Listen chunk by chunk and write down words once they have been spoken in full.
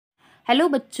Hello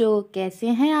बच्चों, कैसे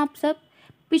हैं आप सब।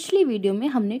 पिछली वीडियो में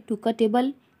हमने टू का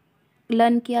टेबल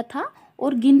लर्न किया था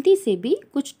और गिनती से भी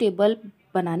कुछ टेबल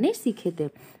बनाने सीखे थे।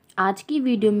 आज की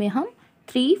वीडियो में हम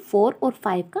 3, 4 और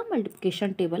 5 का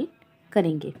मल्टीप्लिकेशन टेबल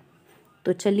करेंगे।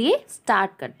 तो चलिए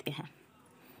स्टार्ट करते हैं।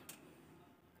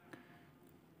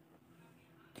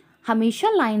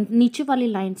 हमेशा लाइन नीचे वाली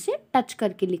लाइन से टच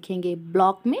करके लिखेंगे।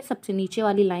 ब्लॉक में सबसे नीचे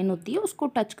वाली लाइन होती है, उसको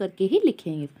टच करके ही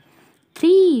लिखेंगे।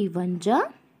 3 1 जा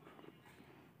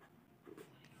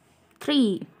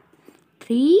 3,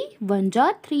 3 1 जा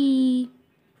 3,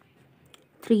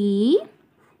 3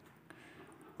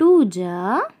 2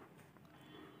 जा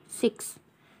 6,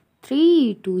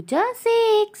 3 2 जा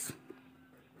 6,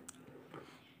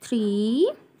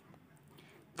 3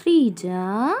 3 जा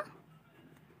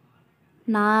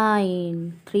 9,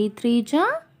 3 3 जा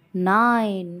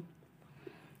 9,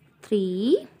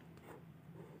 3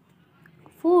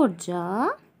 4 जा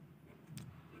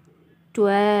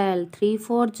 12, 3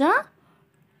 4 जा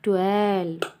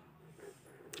 12,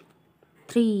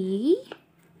 3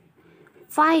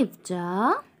 5 जा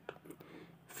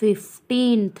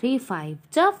 15, 3 5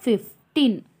 जा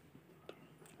 15,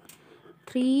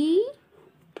 3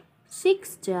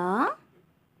 6 जा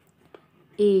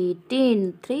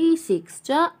 18, 3 6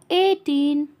 जा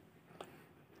 18,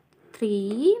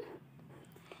 3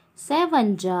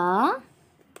 7 जा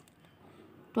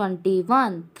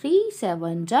 21, 3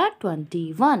 7 जा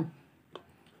 21,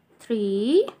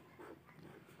 3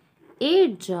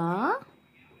 8 जा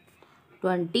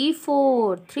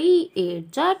 24, 3 8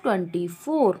 जा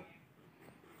 24,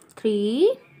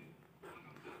 3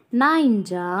 9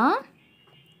 जा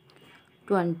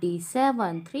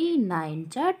 27, 3 9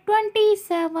 जा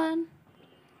 27,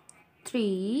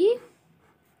 3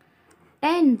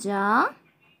 10 जा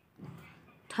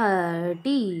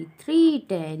 30, 3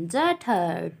 10 जा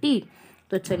 30।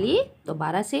 तो चलिए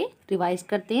दोबारा से रिवाइज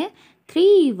करते हैं।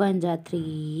 3 1 जा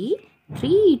 3,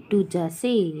 3 2 जा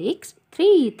 6,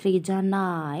 3 3 जा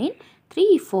 9,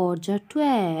 3 4 जा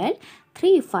 12,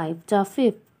 3 5 जा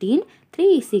 15,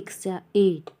 3 6 जा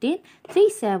 18, 3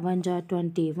 7 जा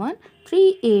 21,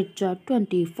 3 8 जा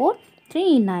 24,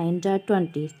 3 9 जा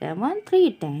 27,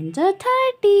 3 10 जा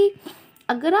 30।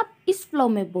 अगर आप इस फ्लो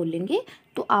में बोलेंगे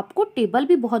तो आपको टेबल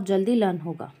भी बहुत जल्दी लर्न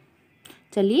होगा।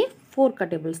 चलिए 4 का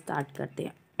टेबल स्टार्ट करते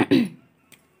हैं।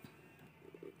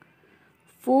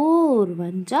 4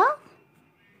 1 जा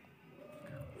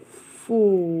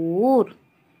 4,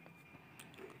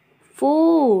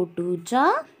 4 2 जा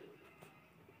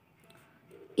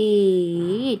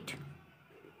 8,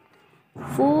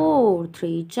 4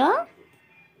 3 जा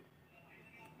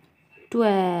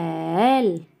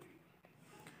 12,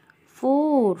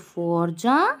 4 4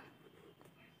 जा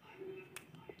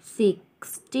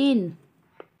 16,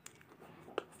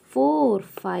 4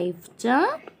 5 जा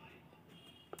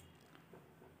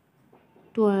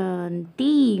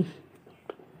 20,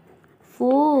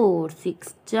 4 6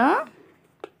 जा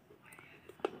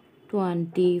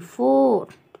 24,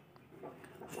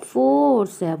 4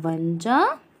 7 जा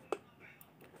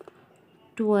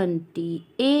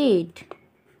 28,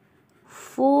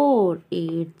 4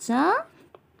 8 जा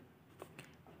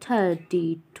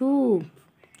 32,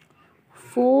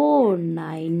 4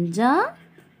 9 जा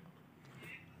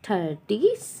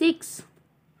 36,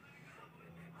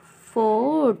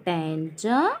 4 10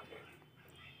 जा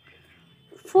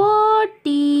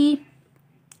 40,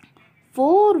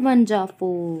 4 1 जा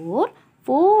 4,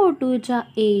 4 2 जा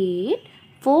 8,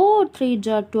 4 3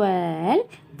 जा 12,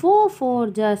 4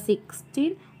 4 जा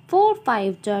 16, 4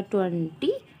 5 जा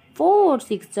 20, 4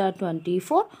 6 जा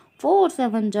 24, 4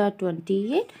 7 जा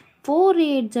 28, 4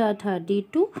 8 जा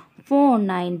 32, 4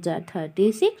 9 जा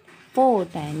 36, 4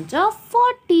 10 जा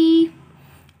 40।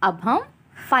 अब हम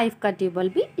 5 का टेबल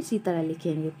भी इसी तरह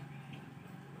लिखेंगे।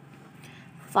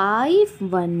 5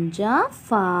 1 जा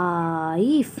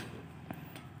 5,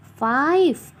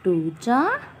 5 2 जा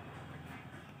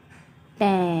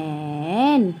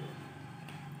 10,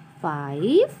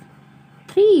 5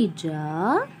 3 जा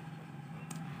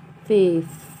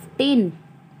 15,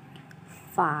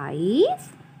 5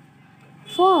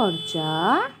 4 जा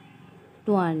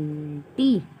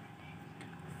 20,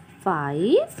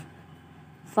 5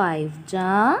 5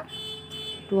 जा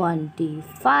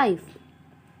 25,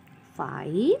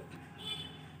 5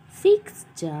 6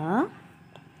 जा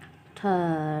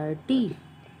 30,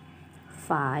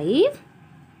 5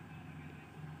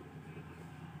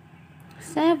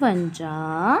 7 जा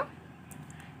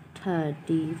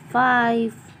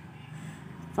 35,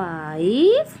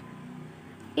 5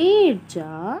 8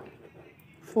 जा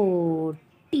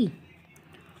 40,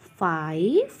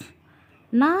 5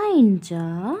 9 जा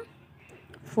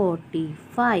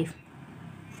 45,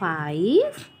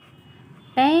 5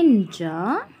 10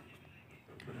 जा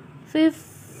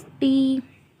 50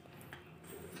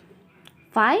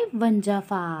 5 1 जा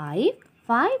 5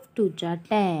 5 2 जा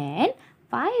 10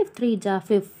 5 3 जा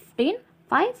 15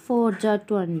 5 4 जा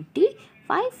 20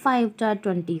 5 5 जा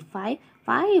 25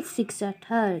 5 6 जा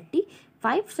 30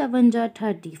 5 7 जा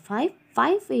 35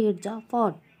 5 8 जा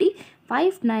 40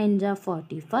 5 9 जा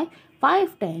 45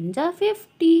 5 10 जा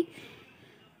 50